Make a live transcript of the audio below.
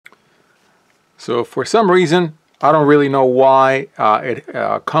So for some reason, I don't really know why,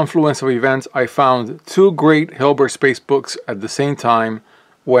 confluence of events, I found two great Hilbert space books at the same time,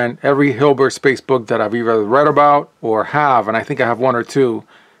 when every Hilbert space book that I've either read about or have, and I think I have one or two,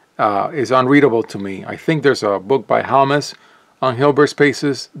 is unreadable to me. I think there's a book by Helmus on Hilbert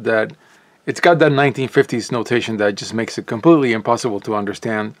spaces that it's got that 1950s notation that just makes it completely impossible to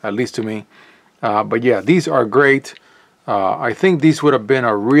understand, at least to me. But yeah, these are great. I think these would have been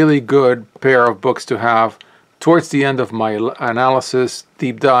a really good pair of books to have towards the end of my analysis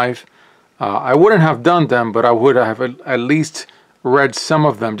deep dive. I wouldn't have done them, but I would have at least read some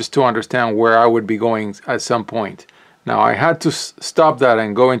of them just to understand where I would be going at some point. Now, I had to stop that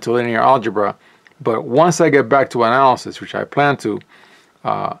and go into linear algebra, but once I get back to analysis, which I plan to,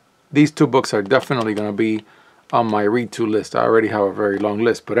 these two books are definitely going to be on my read-to list. I already have a very long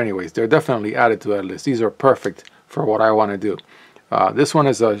list, but anyways, they're definitely added to that list. These are perfect for what I want to do. This one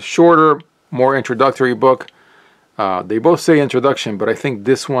is a shorter, more introductory book. They both say introduction, but I think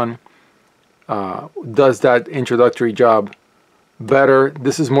this one does that introductory job better.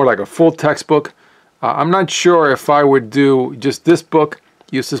 This is more like a full textbook. I'm not sure if I would do just this book,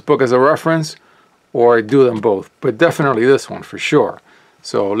 use this book as a reference, or do them both, but definitely this one for sure.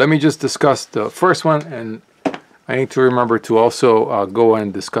 So let me just discuss the first one, and I need to remember to also go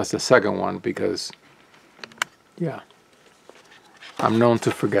and discuss the second one, because yeah, I'm known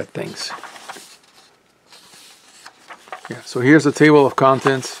to forget things. Yeah, so here's the table of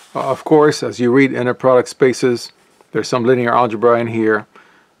contents. Of course, as you read inner product spaces, there's some linear algebra in here,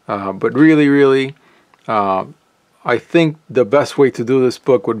 but really, I think the best way to do this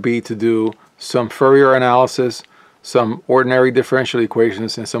book would be to do some Fourier analysis, some ordinary differential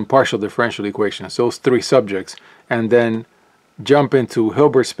equations, and some partial differential equations, those three subjects, and then jump into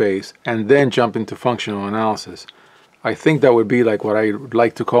Hilbert space, and then jump into functional analysis. I think that would be like what I would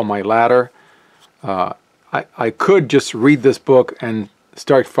like to call my ladder. I could just read this book and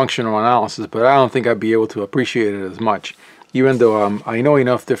start functional analysis, but I don't think I'd be able to appreciate it as much. Even though I know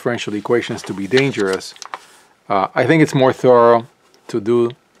enough differential equations to be dangerous, I think it's more thorough to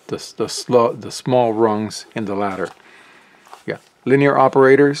do the small rungs in the ladder. Yeah, linear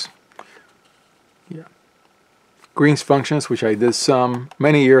operators. Yeah, Green's functions, which I did some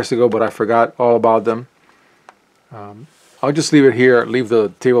many years ago, but I forgot all about them. I'll just leave it here, leave the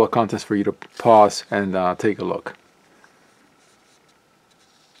table of contents for you to pause and take a look.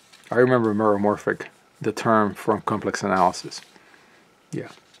 I remember meromorphic, the term from complex analysis. Yeah.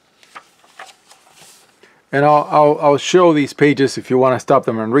 And I'll show these pages if you want to stop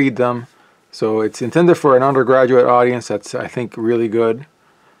them and read them. So it's intended for an undergraduate audience. That's, I think, really good.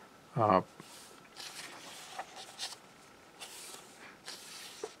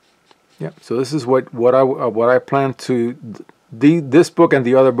 Yeah. So this is what I plan to. This book and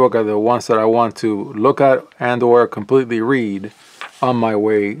the other book are the ones that I want to look at and/or completely read on my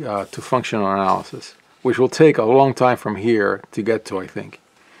way to functional analysis, which will take a long time from here to get to, I think.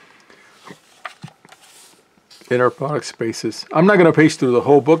 Inner product spaces. I'm not going to page through the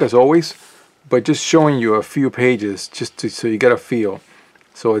whole book as always, but just showing you a few pages just so you get a feel.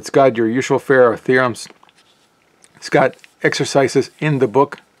 So it's got your usual fare of theorems. It's got exercises in the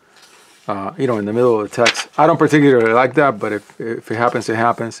book, you know, in the middle of the text. I don't particularly like that, but if it happens, it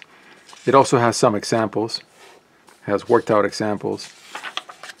happens. It also has some examples. Has worked out examples.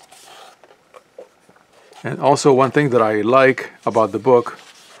 And also one thing that I like about the book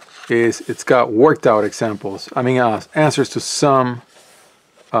is it's got worked out examples. I mean answers to some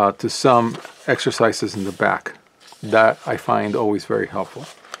exercises in the back. That I find always very helpful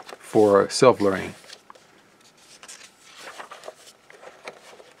for self-learning.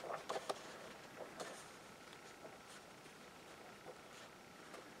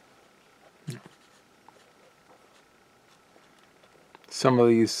 Some of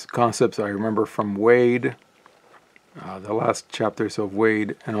these concepts I remember from Wade, the last chapters of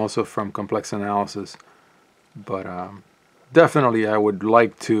Wade, and also from complex analysis. But definitely I would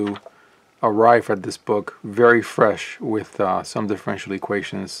like to arrive at this book very fresh with some differential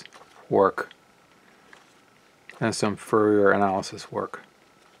equations work and some Fourier analysis work.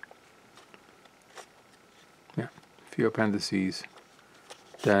 Yeah, a few appendices.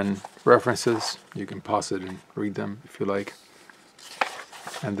 Then references, you can pause it and read them if you like.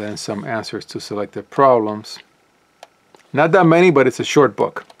 And then some answers to selected problems. Not that many, but it's a short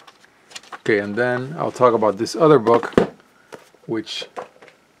book. Okay, and then I'll talk about this other book, which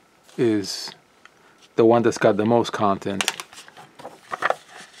is the one that's got the most content.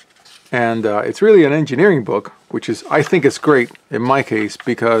 And it's really an engineering book, which is, I think it's great in my case,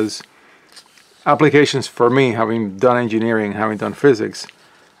 because applications for me, having done engineering, having done physics,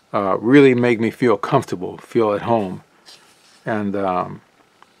 really make me feel comfortable, feel at home. And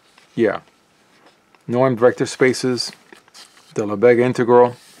yeah, normed vector spaces, the Lebesgue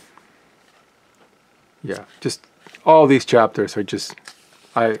integral. Yeah, just all these chapters are just,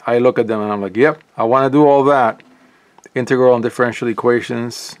 I look at them and I'm like, yep, I want to do all that. Integral and differential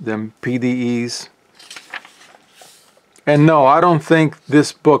equations, then PDEs. And no, I don't think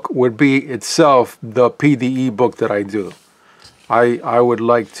this book would be itself the PDE book that I do. I would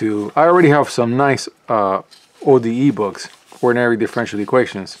like to, I already have some nice ODE books, ordinary differential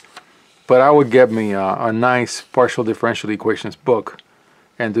equations, but I would get me a nice partial differential equations book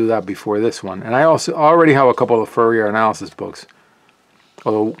and do that before this one. And I also already have a couple of Fourier analysis books,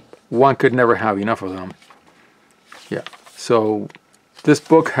 although one could never have enough of them. Yeah, so this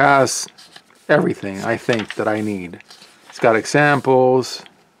book has everything I think that I need. It's got examples,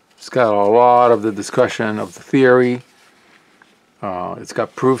 it's got a lot of the discussion of the theory, it's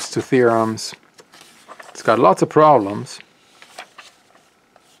got proofs to theorems, it's got lots of problems,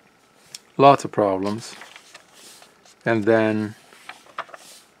 and then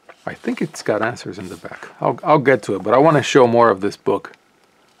I think it's got answers in the back. I'll get to it, but I want to show more of this book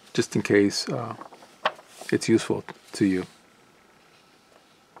just in case it's useful to you.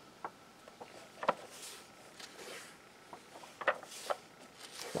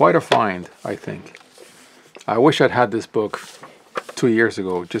 Quite a find, I think. I wish I'd had this book 2 years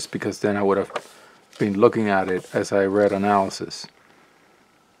ago, just because then I would have been looking at it as I read analysis.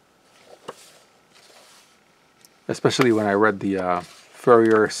 Especially when I read the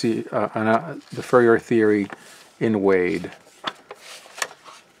Fourier theory in Wade.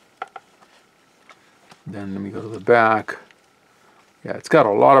 Then let me go to the back. Yeah, it's got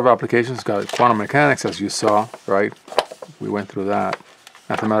a lot of applications. It's got quantum mechanics, as you saw, right? We went through that.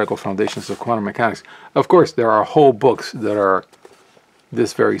 Mathematical foundations of quantum mechanics. Of course, there are whole books that are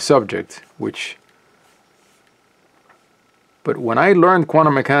this very subject, but when I learned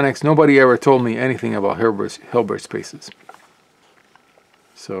quantum mechanics, nobody ever told me anything about Hilbert spaces.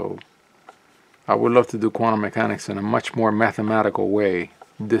 So I would love to do quantum mechanics in a much more mathematical way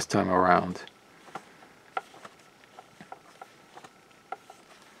this time around.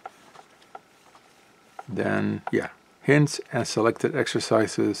 Then, yeah, hints and selected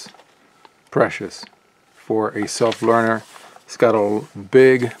exercises, precious for a self-learner. It's got a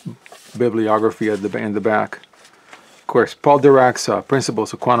big bibliography in the back. Of course, Paul Dirac's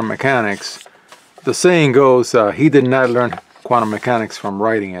Principles of Quantum Mechanics, the saying goes, he did not learn quantum mechanics from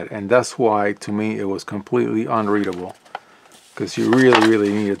writing it, and that's why, to me, it was completely unreadable, because you really,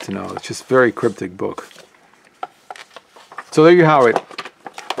 really needed to know. It's just a very cryptic book. So there you have it.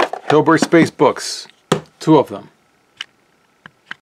 Hilbert Space books, 2 of them.